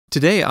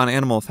Today on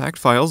Animal Fact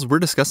Files, we're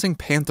discussing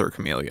panther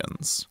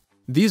chameleons.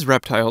 These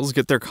reptiles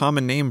get their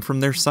common name from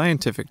their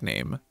scientific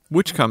name,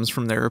 which comes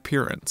from their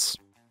appearance.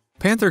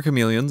 Panther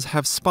chameleons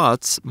have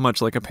spots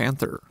much like a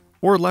panther,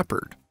 or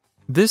leopard.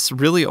 This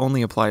really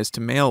only applies to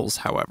males,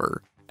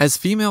 however, as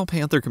female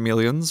panther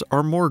chameleons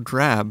are more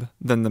drab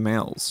than the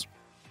males.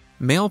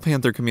 Male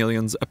panther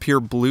chameleons appear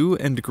blue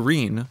and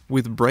green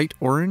with bright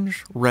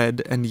orange,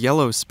 red, and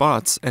yellow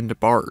spots and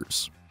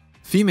bars.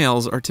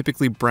 Females are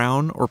typically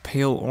brown or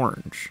pale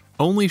orange,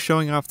 only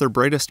showing off their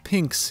brightest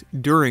pinks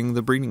during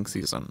the breeding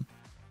season.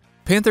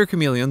 Panther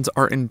chameleons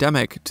are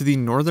endemic to the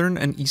northern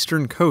and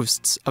eastern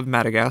coasts of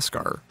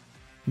Madagascar.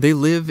 They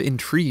live in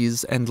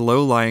trees and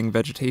low-lying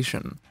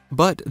vegetation,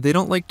 but they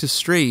don't like to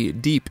stray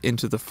deep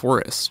into the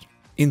forest.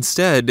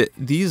 Instead,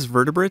 these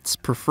vertebrates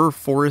prefer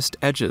forest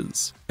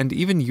edges, and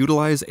even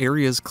utilize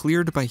areas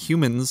cleared by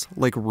humans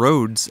like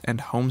roads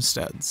and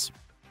homesteads.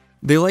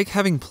 They like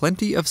having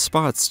plenty of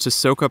spots to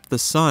soak up the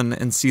sun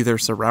and see their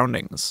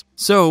surroundings,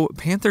 so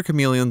panther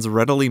chameleons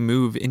readily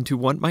move into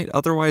what might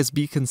otherwise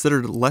be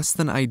considered less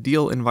than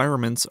ideal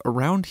environments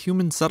around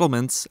human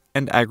settlements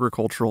and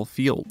agricultural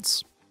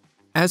fields.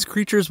 As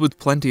creatures with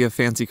plenty of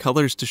fancy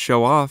colors to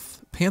show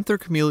off, panther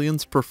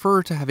chameleons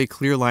prefer to have a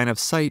clear line of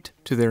sight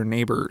to their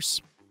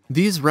neighbors.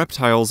 These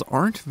reptiles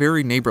aren't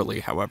very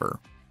neighborly, however.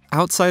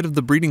 Outside of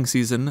the breeding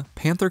season,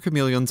 panther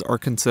chameleons are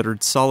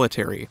considered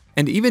solitary,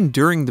 and even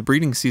during the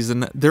breeding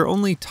season, they're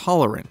only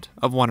tolerant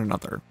of one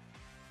another.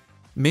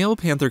 Male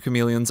panther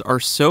chameleons are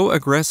so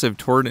aggressive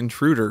toward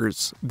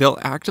intruders, they'll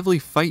actively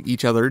fight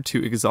each other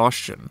to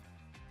exhaustion.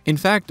 In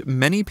fact,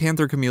 many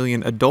panther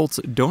chameleon adults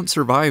don't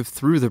survive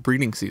through the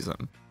breeding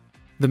season.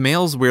 The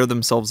males wear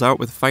themselves out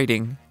with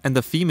fighting, and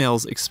the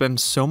females expend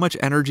so much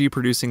energy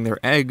producing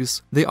their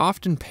eggs, they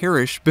often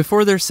perish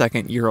before their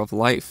second year of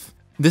life.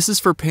 This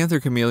is for panther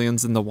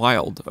chameleons in the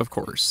wild, of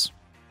course.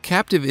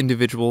 Captive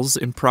individuals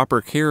in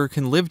proper care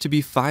can live to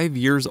be 5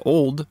 years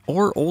old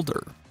or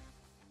older.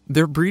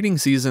 Their breeding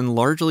season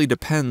largely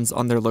depends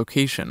on their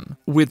location,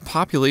 with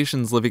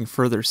populations living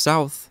further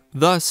south,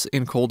 thus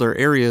in colder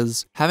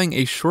areas, having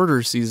a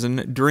shorter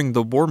season during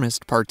the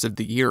warmest parts of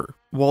the year,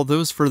 while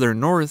those further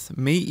north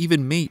may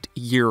even mate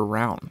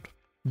year-round.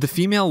 The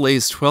female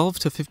lays 12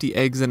 to 50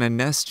 eggs in a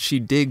nest she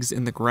digs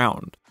in the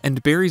ground,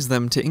 and buries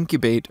them to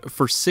incubate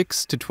for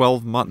 6 to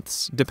 12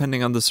 months,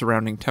 depending on the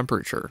surrounding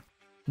temperature.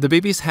 The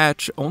babies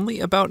hatch only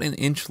about an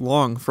inch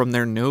long from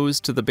their nose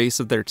to the base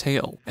of their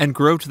tail, and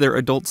grow to their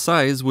adult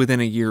size within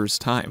a year's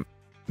time.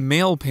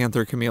 Male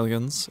panther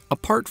chameleons,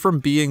 apart from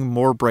being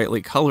more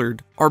brightly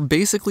colored, are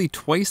basically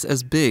twice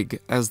as big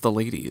as the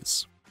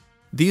ladies.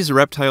 These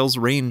reptiles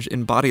range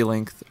in body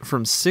length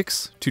from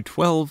 6 to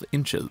 12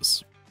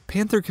 inches.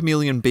 Panther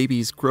chameleon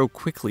babies grow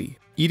quickly,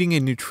 eating a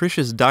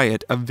nutritious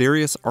diet of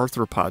various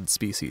arthropod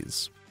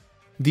species.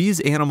 These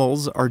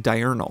animals are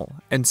diurnal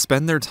and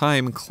spend their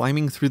time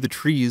climbing through the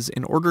trees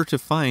in order to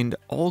find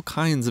all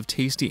kinds of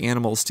tasty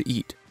animals to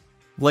eat.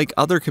 Like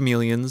other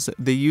chameleons,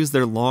 they use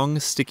their long,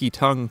 sticky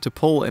tongue to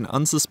pull an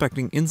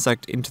unsuspecting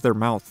insect into their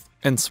mouth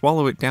and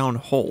swallow it down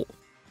whole.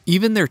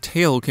 Even their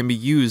tail can be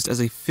used as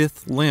a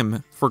fifth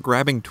limb for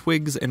grabbing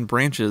twigs and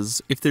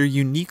branches if their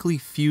uniquely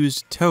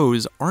fused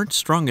toes aren't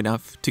strong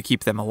enough to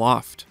keep them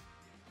aloft.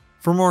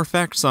 For more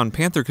facts on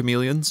panther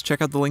chameleons,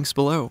 check out the links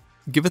below.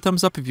 Give a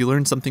thumbs up if you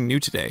learned something new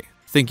today.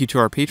 Thank you to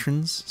our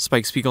patrons,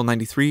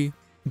 SpikeSpiegel93,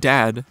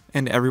 Dad,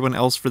 and everyone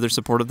else for their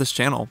support of this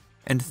channel.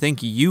 And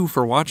thank you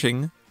for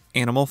watching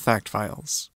Animal Fact Files.